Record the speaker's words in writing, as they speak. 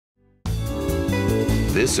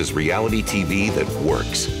This is reality TV that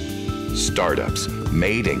works. Startups,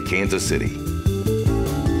 made in Kansas City.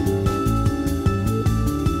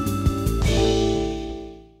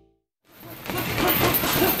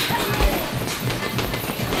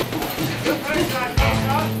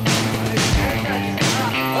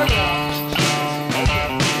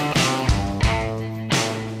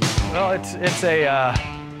 Well, it's a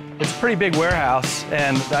pretty big warehouse,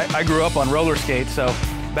 and I grew up on roller skates, so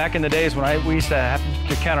back in the days when we used to have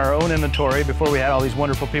to count our own inventory before we had all these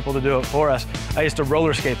wonderful people to do it for us, I used to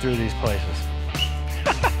roller skate through these places.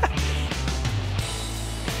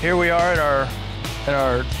 Here we are at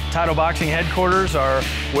our Title Boxing headquarters, our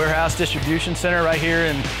warehouse distribution center right here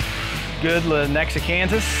in good Lenexa,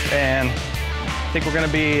 Kansas, and I think we're going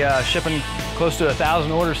to be shipping close to 1,000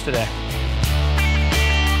 orders today.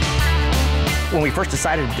 When we first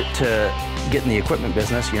decided to get in the equipment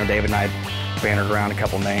business, you know, David and I bantered around a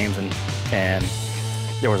couple names, and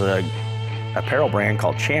there was a apparel brand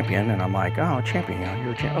called Champion, and I'm like, oh, Champion,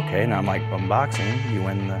 you're a champion, okay. And I'm like, unboxing, you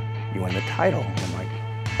win the title. And I'm like,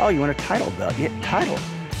 oh, you win a title belt? Yeah, title.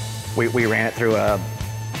 We ran it through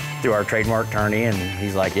our trademark attorney, and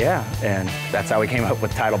he's like, yeah, and that's how we came up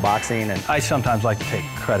with Title Boxing. And I sometimes like to take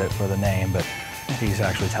credit for the name, but he's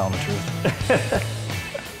actually telling the truth.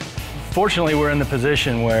 Fortunately, we're in the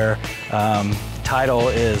position where Title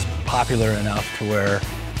is popular enough to where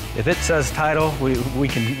if it says Title, we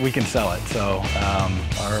can sell it. So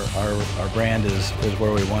our brand is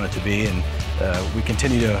where we want it to be, and we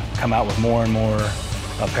continue to come out with more and more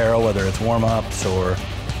apparel, whether it's warm-ups or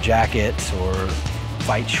jackets or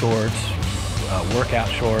fight shorts, workout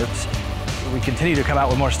shorts. We continue to come out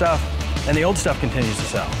with more stuff, and the old stuff continues to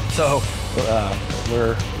sell. So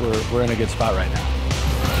we're in a good spot right now.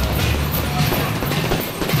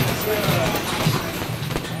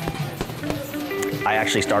 I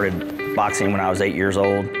actually started boxing when I was 8 years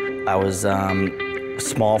old. I was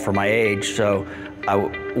small for my age, so I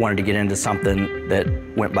wanted to get into something that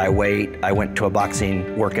went by weight. I went to a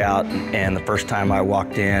boxing workout, and the first time I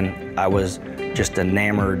walked in, I was just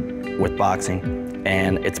enamored with boxing,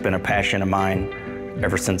 and it's been a passion of mine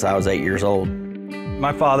ever since I was 8 years old.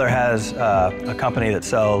 My father has a company that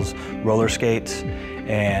sells roller skates,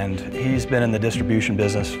 and he's been in the distribution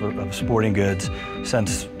business of sporting goods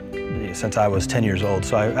since I was 10 years old.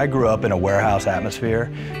 So I grew up in a warehouse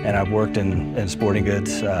atmosphere, and I've worked in sporting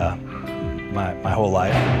goods my whole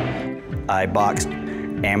life. I boxed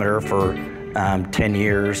amateur for 10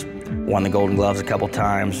 years, won the Golden Gloves a couple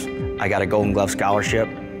times. I got a Golden Glove scholarship.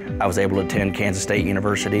 I was able to attend Kansas State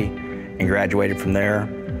University and graduated from there.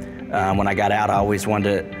 When I got out, I always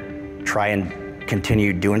wanted to try and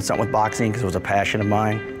continue doing something with boxing because it was a passion of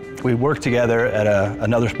mine. We worked together at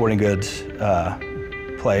another sporting goods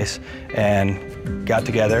place and got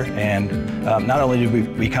together, and not only did we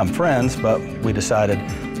become friends, but we decided,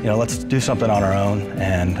 you know, let's do something on our own,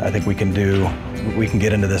 and I think we can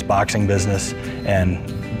get into this boxing business and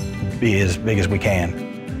be as big as we can.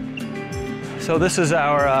 So this is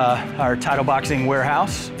our Title Boxing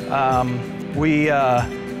warehouse. We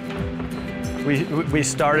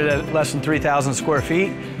started at less than 3,000 square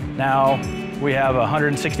feet. Now we have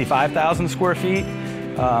 165,000 square feet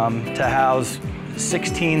to house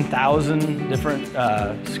 16,000 different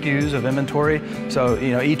SKUs of inventory. So,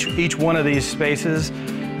 you know, each one of these spaces,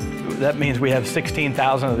 that means we have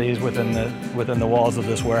 16,000 of these within the walls of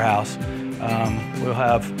this warehouse. We'll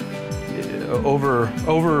have over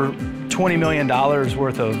 $20 million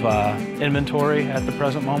worth of inventory at the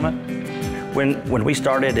present moment. When we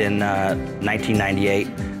started in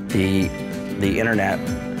 1998, the internet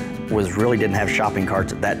really didn't have shopping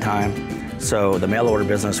carts at that time. So the mail order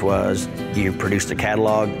business was you produced a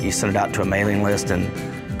catalog, you sent it out to a mailing list, and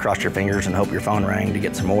crossed your fingers and hope your phone rang to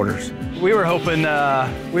get some orders. We were hoping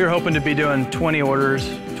to be doing 20 orders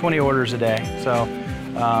a day. So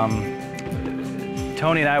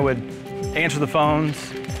Tony and I would answer the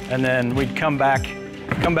phones, and then we'd come back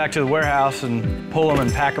to the warehouse and pull them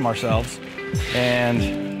and pack them ourselves.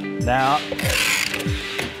 And now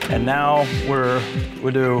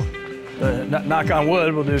we'll do, knock on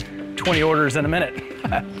wood, we'll do 20 orders in a minute.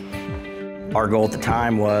 Our goal at the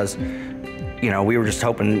time was, you know, we were just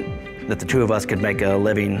hoping that the two of us could make a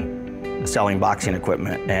living selling boxing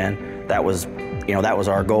equipment, and that was, you know, that was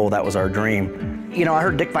our goal, that was our dream. You know, I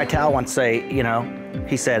heard Dick Vitale once say, you know,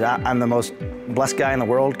 he said, I'm the most blessed guy in the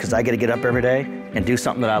world because I get to get up every day and do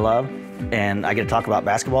something that I love, and I get to talk about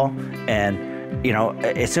basketball. And, you know,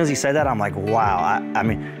 as soon as he said that, I'm like, wow. I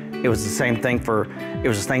mean, it was the same thing for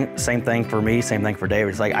me, same thing for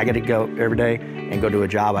David. It's like I get to go every day and go do a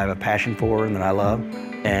job I have a passion for and that I love.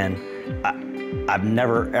 And I've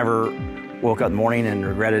never, ever woke up in the morning and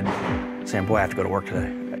regretted saying, boy, I have to go to work today.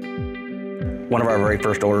 One of our very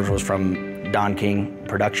first orders was from Don King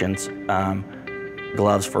Productions,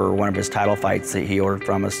 gloves for one of his title fights that he ordered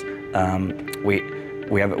from us.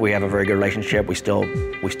 We have a very good relationship. We still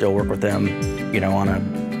work with them, you know,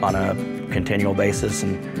 on a continual basis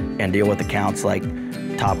and deal with accounts like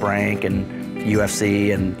Top Rank and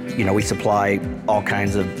UFC, and you know, we supply all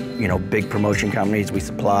kinds of, you know, big promotion companies. We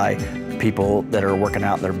supply people that are working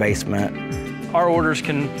out in their basement. Our orders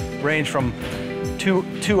can range from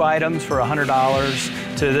two items for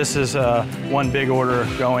 $100 to this is one big order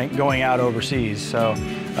going out overseas. So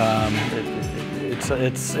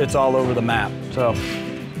it's all over the map. So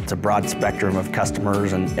it's a broad spectrum of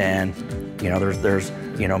customers, and you know, there's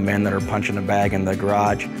you know, men that are punching a bag in the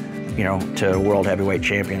garage, you know, to world heavyweight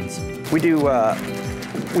champions. We do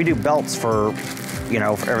belts for, you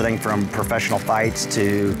know, for everything from professional fights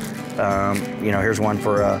to, you know, here's one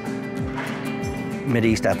for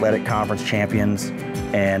Mid-East Athletic Conference champions,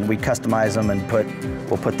 and we customize them and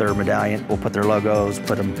we'll put their medallion, we'll put their logos,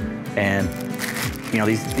 put them, and you know,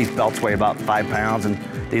 these belts weigh about 5 pounds, and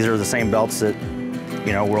these are the same belts that,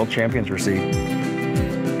 you know, world champions receive.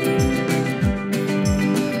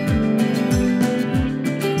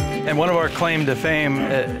 And one of our claim to fame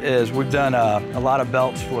is we've done a lot of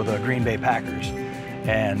belts for the Green Bay Packers,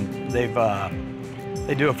 and they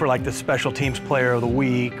do it for like the Special Teams Player of the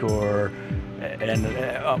Week,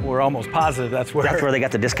 and we're almost positive that's where they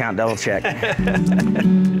got the discount double check.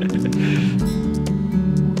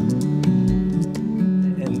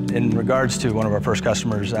 In regards to one of our first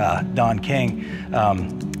customers, Don King,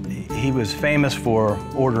 he was famous for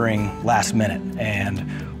ordering last minute, and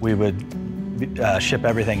we would ship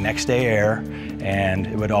everything next day air, and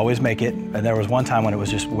it would always make it. And there was one time when it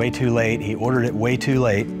was just way too late. He ordered it way too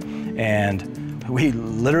late, and we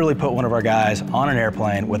literally put one of our guys on an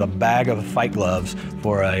airplane with a bag of fight gloves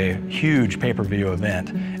for a huge pay-per-view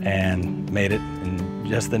event, and made it in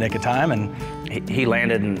just the nick of time. And he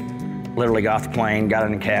landed and literally got off the plane, got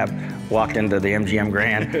in a cab, walked into the MGM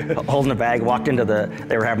Grand, holding the bag, walked into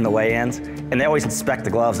they were having the weigh-ins, and they always inspect the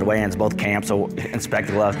gloves, the weigh-ins, both camps, so inspect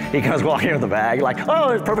the gloves. He comes walking into the bag, like, oh,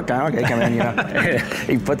 it's perfect time, okay, come in, you know.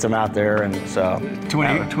 He puts them out there, and so.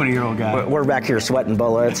 20-year-old guy. We're back here sweating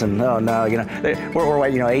bullets, and oh no, you know, we're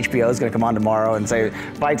waiting, you know, HBO's gonna come on tomorrow and say,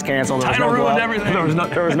 fight's canceled, there was no gloves. Everything.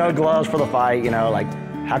 There was no gloves for the fight, you know, like,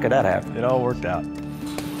 how could that happen? It all worked out. 5,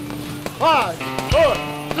 4, 3, 2,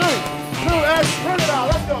 and turn it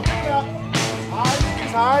out. Let's go. Pick it up.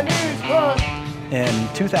 High knees, push. In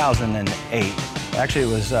 2008, actually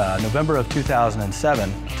it was November of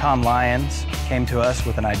 2007, Tom Lyons came to us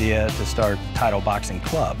with an idea to start Title Boxing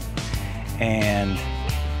Club. And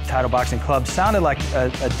Title Boxing Club sounded like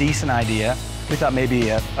a decent idea. We thought maybe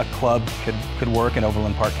a club could work in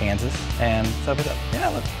Overland Park, Kansas. And so we thought,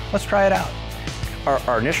 yeah, let's try it out.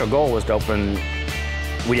 Our initial goal was to open,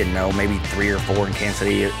 we didn't know, maybe 3 or 4 in Kansas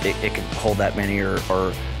City. It could hold that many or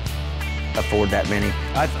afford that many.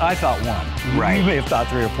 I thought 1. Right. You may have thought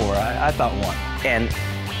 3 or 4. I thought 1. And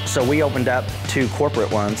so we opened up 2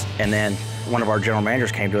 corporate ones, and then one of our general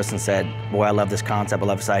managers came to us and said, boy, I love this concept, I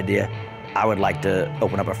love this idea. I would like to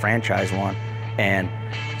open up a franchise one. And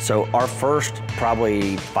so our first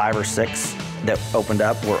probably 5 or 6 that opened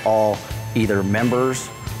up were all either members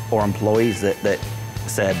or employees that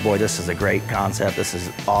said, boy, this is a great concept, this is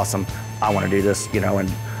awesome, I want to do this, you know, and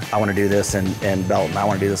I want to do this in Belton, I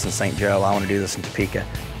want to do this in St. Joe, I want to do this in Topeka.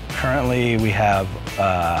 Currently we have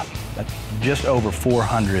just over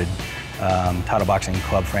 400 Title Boxing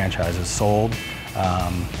Club franchises sold,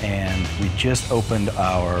 and we just opened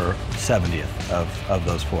our 70th of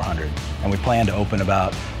those 400. And we plan to open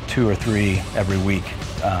about 2 or 3 every week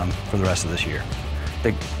for the rest of this year.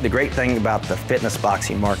 The great thing about the fitness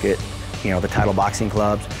boxing market, you know, the Title Boxing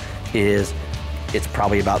Clubs, is it's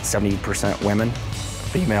probably about 70% women,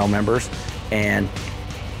 female members, and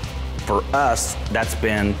for us, that's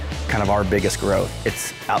been kind of our biggest growth.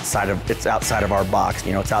 It's outside of our box,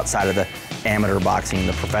 you know, it's outside of the amateur boxing,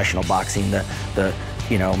 the professional boxing, the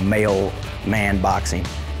you know, male man boxing,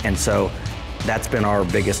 and so that's been our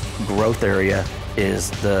biggest growth area,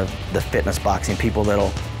 is the fitness boxing. People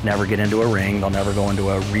that'll never get into a ring, they'll never go into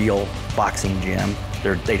a real boxing gym.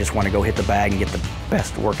 They just want to go hit the bag and get the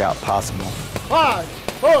best workout possible. 5,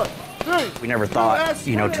 4, 3. We never thought,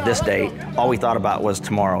 you know, to this day, all we thought about was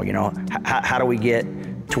tomorrow, you know. How do we get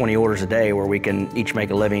 20 orders a day where we can each make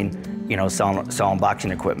a living, you know, selling boxing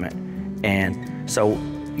equipment? And so,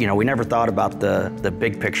 you know, we never thought about the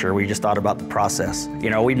big picture. We just thought about the process. You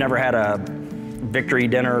know, we've never had a victory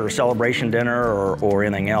dinner or celebration dinner or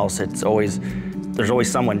anything else. It's always, there's always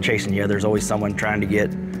someone chasing you. There's always someone trying to get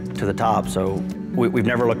to the top. So we've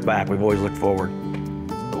never looked back. We've always looked forward.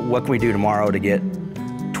 What can we do tomorrow to get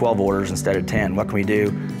 12 orders instead of 10? What can we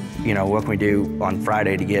do, what can we do on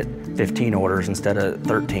Friday to get 15 orders instead of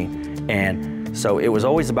 13? And so it was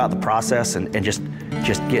always about the process and just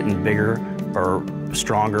getting bigger or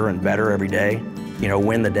stronger and better every day,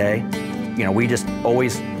 win the day. We just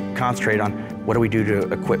always concentrate on what do we do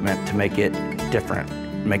to equipment to make it different,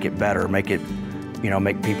 make it better, make it,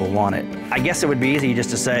 make people want it. I guess it would be easy just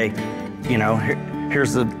to say,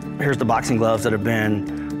 here's the boxing gloves that have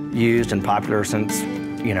been used and popular since,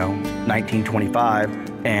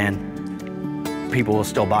 1925, and people will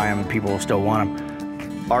still buy them and people will still want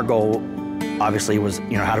them. Our goal, obviously, was,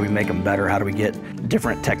 how do we make them better? How do we get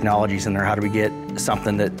different technologies in there? How do we get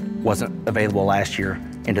something that wasn't available last year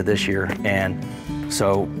into this year? And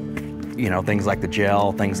so, things like the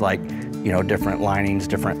gel, things like, different linings,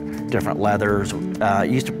 different leathers.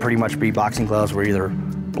 It used to pretty much be boxing gloves were either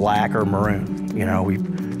black or maroon.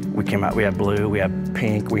 We came out, we have blue, we have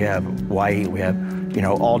pink, we have white, we have,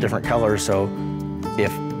 all different colors. So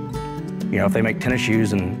if they make tennis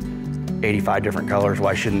shoes in 85 different colors,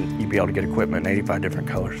 why shouldn't you be able to get equipment in 85 different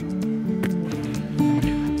colors?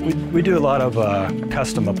 We do a lot of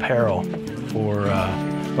custom apparel for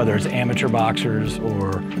whether it's amateur boxers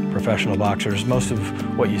or professional boxers. Most of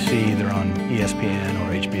what you see either on ESPN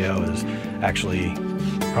or HBO is actually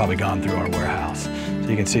probably gone through our warehouse. So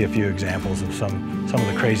you can see a few examples of some of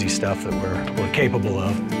the crazy stuff that we're capable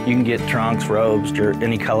of. You can get trunks, robes,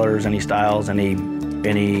 any colors, any styles, any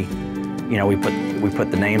we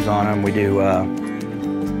put the names on them. We do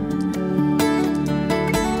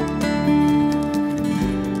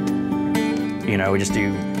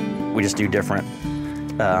we just do different.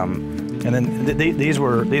 And then these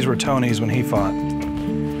were Tony's when he fought.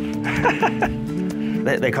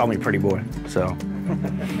 They call me Pretty Boy, so.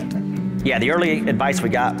 Yeah, the early advice we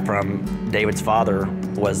got from David's father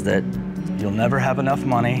was that you'll never have enough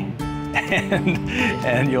money,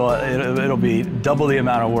 and it'll be double the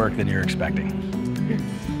amount of work than you're expecting.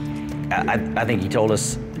 I think he told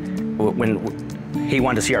us when he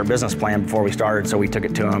wanted to see our business plan before we started, so we took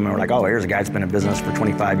it to him and we're like, oh, here's a guy that's been in business for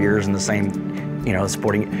 25 years in the same,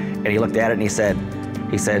 sporting, and he looked at it and he said,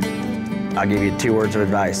 I'll give you 2 words of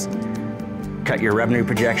advice. Cut your revenue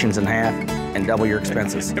projections in half and double your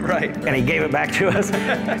expenses. Right. And he gave it back to us.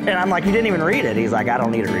 And I'm like, you didn't even read it. He's like, I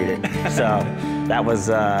don't need to read it. So that was,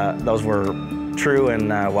 those were true and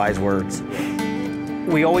wise words.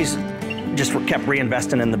 We always just kept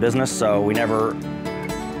reinvesting in the business, so we never,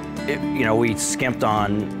 we skimped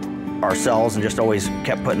on ourselves and just always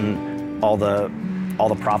kept putting all the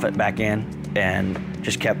profit back in and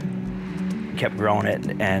just kept growing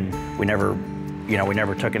it, and we never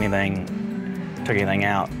took anything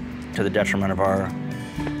out to the detriment of our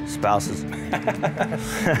spouses.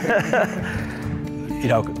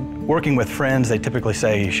 Working with friends, they typically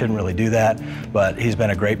say you shouldn't really do that, but he's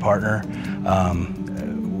been a great partner. Our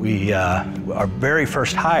very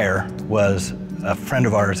first hire was a friend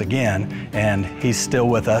of ours again, and he's still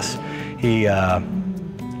with us. He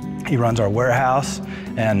runs our warehouse,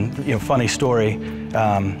 and funny story,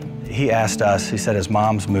 he asked us, he said his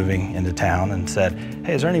mom's moving into town and said,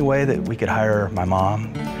 hey, is there any way that we could hire my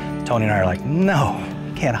mom? Tony and I are like, no,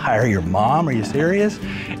 you can't hire your mom, are you serious?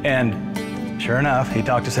 And sure enough, he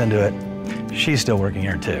talked us into it. She's still working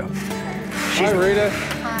here too. Hi, Rita.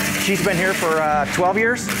 She's been here for 12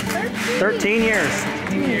 years? 13 years.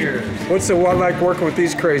 What's it like working with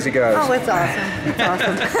these crazy guys? Oh, it's awesome. It's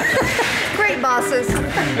awesome. Great bosses.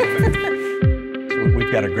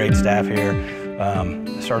 We've got a great staff here.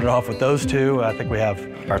 Started off with those two. I think we have...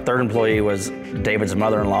 Our third employee was David's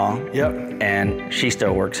mother-in-law. Yep. And she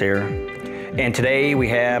still works here. And today we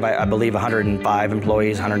have, I believe, 105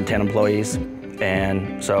 employees, 110 employees.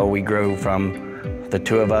 And so we grew from the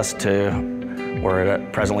two of us to, we're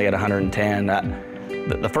presently at 110.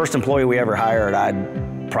 The first employee we ever hired, I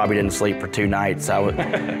probably didn't sleep for 2 nights. I would,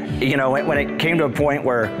 when it came to a point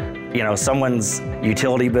where, someone's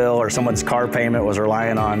utility bill or someone's car payment was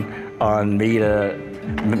relying on me to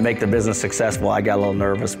make the business successful, I got a little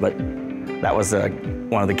nervous, but that was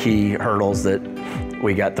one of the key hurdles that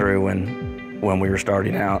we got through when we were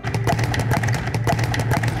starting out.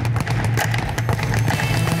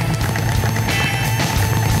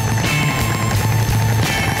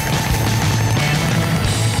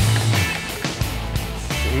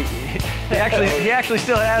 He actually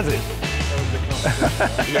still has it.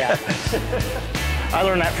 Yeah. I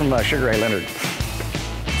learned that from Sugar Ray Leonard.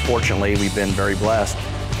 Fortunately, we've been very blessed.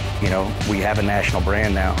 We have a national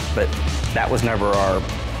brand now, but that was never our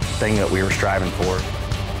thing that we were striving for.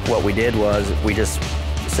 What we did was we just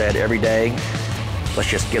said every day, let's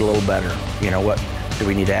just get a little better. You know, what do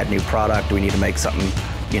we need to add new product? Do we need to make something,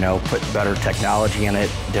 you know, put better technology in it,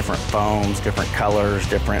 different foams, different colors,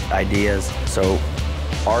 different ideas. So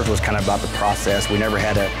ours was kind of about the process. We never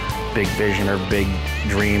had a big vision or big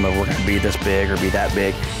dream of we're going to be this big or be that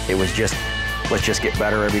big. It was just, let's just get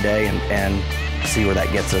better every day and see where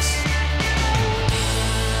that gets us.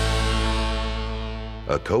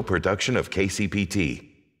 A co-production of KCPT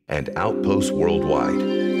and Outpost Worldwide,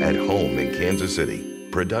 at home in Kansas City.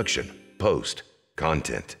 Production, post,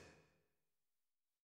 content.